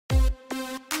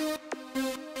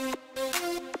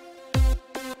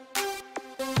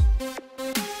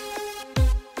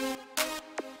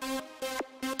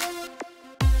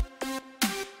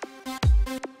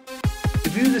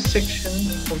section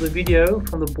of the video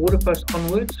from the border post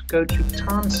onwards, go to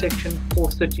time section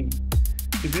 430.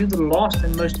 To view the last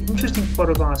and most interesting part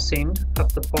of our ascent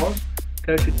up the pass,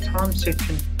 go to time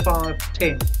section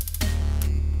 510.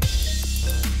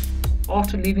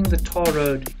 After leaving the tar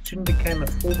road, it soon became a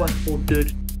 4x4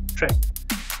 dirt track.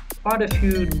 Quite a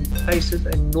few places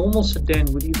a normal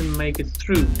sedan would even make it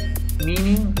through,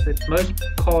 meaning that most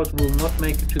cars will not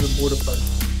make it to the border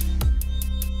post.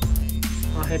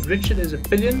 I had Richard as a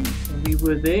pillion, and we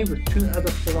were there with two other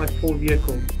 4x4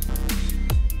 vehicles.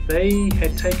 They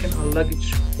had taken our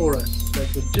luggage for us, so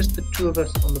it was just the two of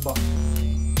us on the bus.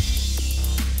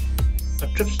 Our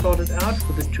trip started out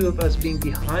with the two of us being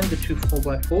behind the two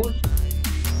 4x4s.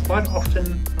 Quite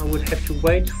often I would have to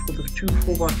wait for the two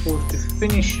 4x4s to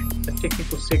finish a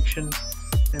technical section,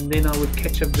 and then I would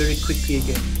catch up very quickly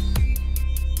again.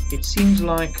 It seems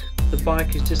like the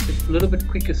bike is just a little bit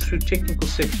quicker through technical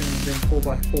sections than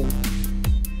 4x4.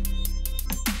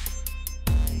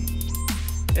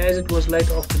 As it was late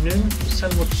afternoon, the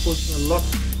sun was causing a lot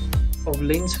of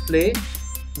lens flare.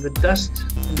 The dust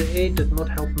in the air did not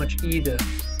help much either.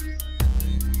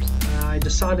 I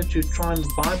decided to try and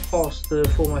bypass the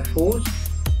 4x4s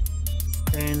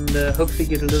and hopefully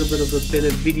get a little bit of a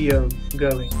better video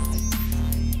going.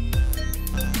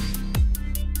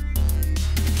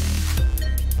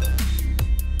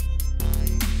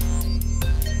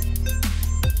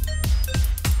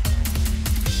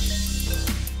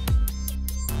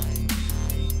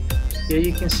 Here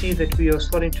you can see that we are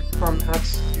starting to climb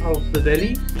out of the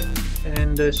valley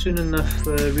and soon enough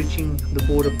reaching the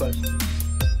border post.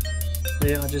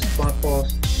 There I just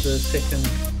bypassed the second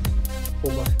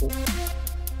 4x4.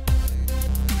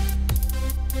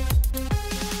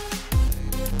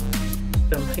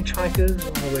 Some hitchhikers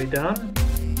on the way down.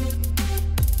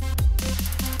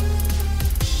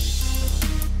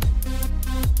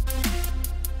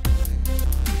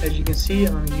 As you can see,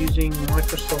 I'm using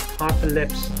Microsoft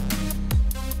Hyperlapse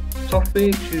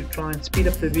software to try and speed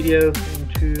up the video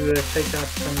and to take out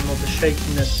some of the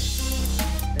shakiness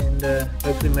and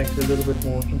hopefully make it a little bit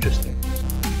more interesting.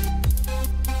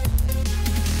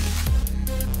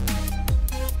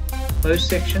 Most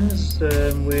sections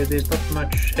where there's not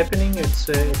much happening, it's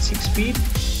at 6 speed,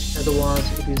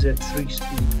 otherwise it is at 3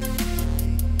 speed.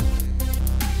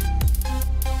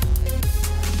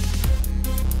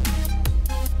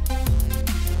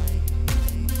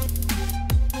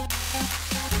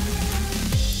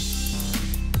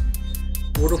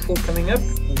 Waterfall coming up,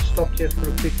 we stopped here for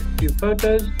a quick few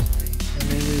photos and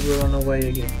then we were on our way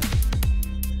again.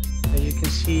 As you can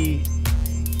see,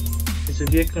 there's a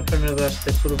vehicle in front of us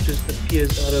that sort of just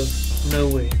appears out of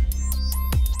nowhere.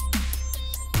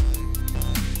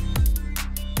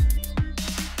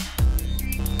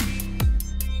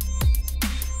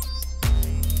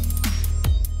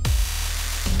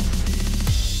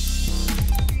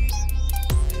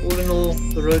 All in all,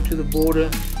 the road to the border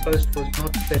post was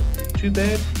not that too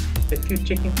bad. A few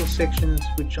technical sections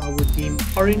which I would deem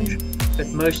orange, but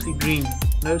mostly green.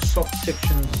 No soft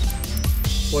sections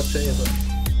whatsoever.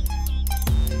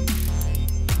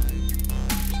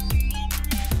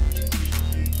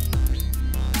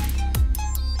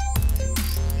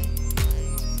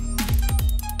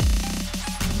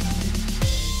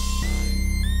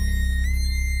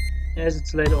 As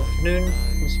it's late afternoon,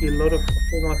 you can see a lot of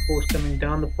 4x4s coming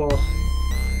down the pass,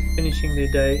 finishing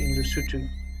their day in Lesotho.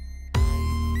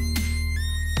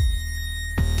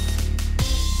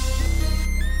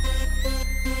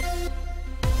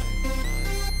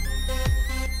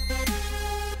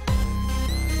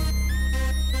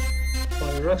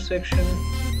 Quite a rough section.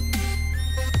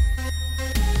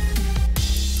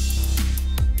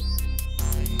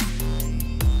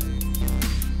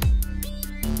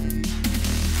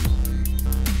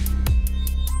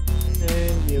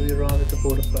 And here we arrive at the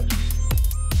border post.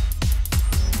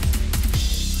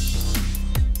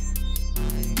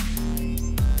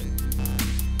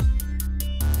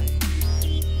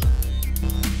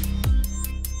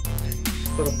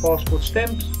 Got a passport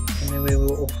stamps, and then we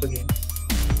were off again.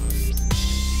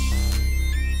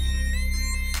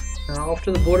 Now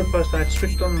after the border post I had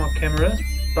switched on my camera,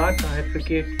 but I had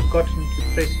forgotten to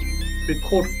press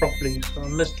record properly, so I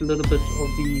missed a little bit of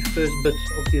the first bit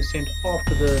of the ascent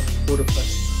after the border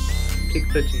post. Big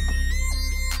pity.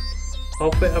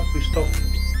 Halfway up we stopped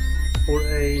for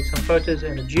some photos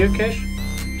and a geocache,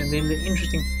 and then the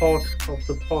interesting part of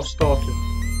the pass started.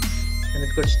 And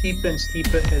it got steeper and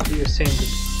steeper as we ascended.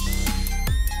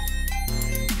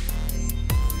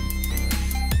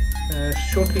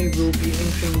 Shortly we'll be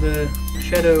entering the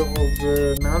shadow of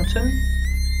the mountain,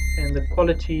 and the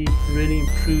quality really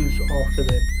improves after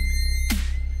that.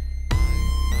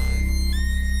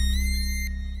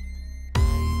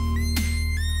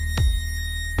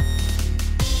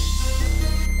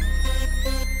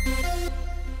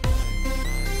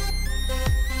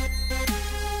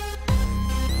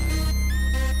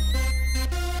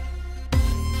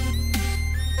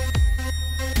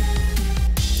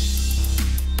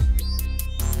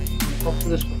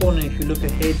 this corner, if you look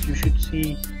ahead, you should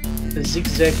see the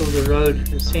zigzag of the road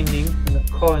ascending and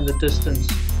the car in the distance.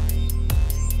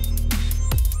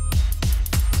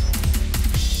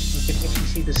 You can actually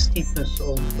see the steepness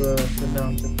of the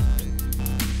mountain.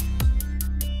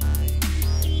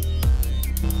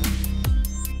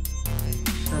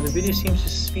 Now the video seems to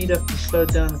speed up and slow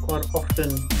down quite often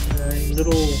in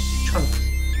little chunks.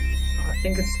 I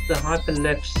think it's the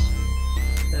hyperlapse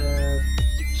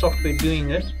software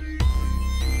doing it,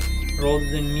 rather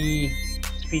than me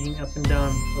speeding up and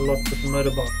down a lot with the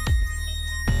motorbike.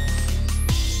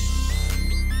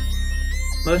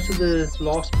 Most of the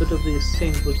last bit of the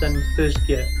ascent was done in first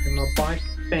gear, and my bike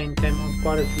fan came on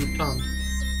quite a few times.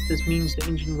 This means the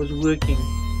engine was working.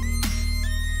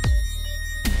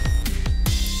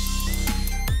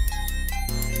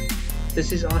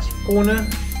 This is Icy Corner.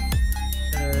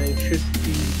 I should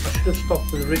have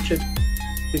stopped with Richard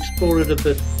to explore it a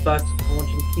bit, but I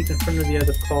wanted to keep in front of the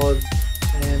other cars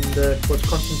and was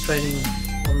concentrating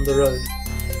on the road.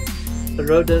 The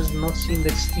road does not seem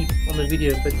that steep on the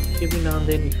video, but every now and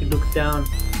then if you look down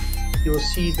you'll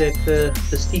see that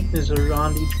the steepness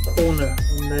around each corner,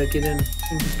 and get an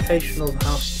indication of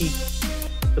how steep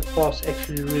the pass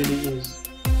actually really is.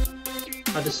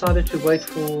 I decided to wait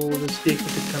for this vehicle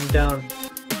to come down.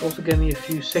 It also gave me a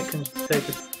few seconds to take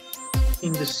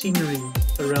in the scenery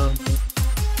around me.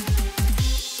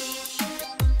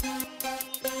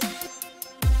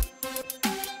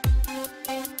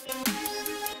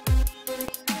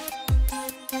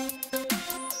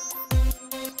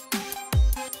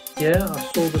 Yeah, I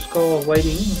saw this car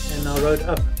waiting and I rode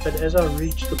up, but as I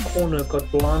reached the corner got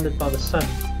blinded by the sun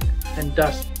and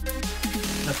dust.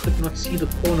 I could not see the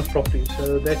corner properly,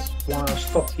 so that's why I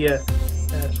stopped here,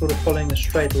 sort of following a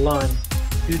straight line.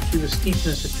 Due to the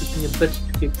steepness, it took me a bit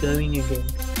to get going again.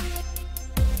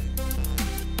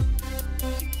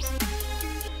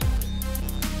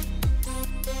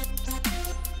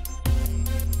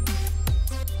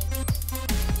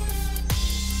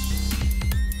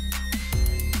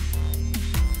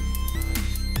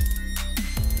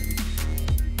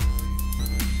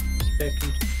 Back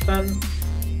into the sun.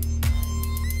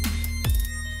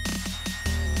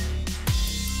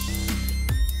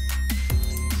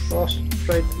 Last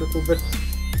straight a little bit.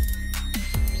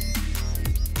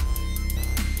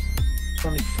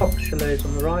 Sani Pass chalets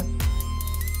on the right,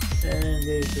 and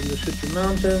there's the Lesotho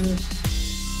Mountains,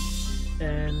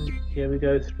 and here we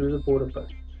go through the border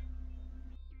post.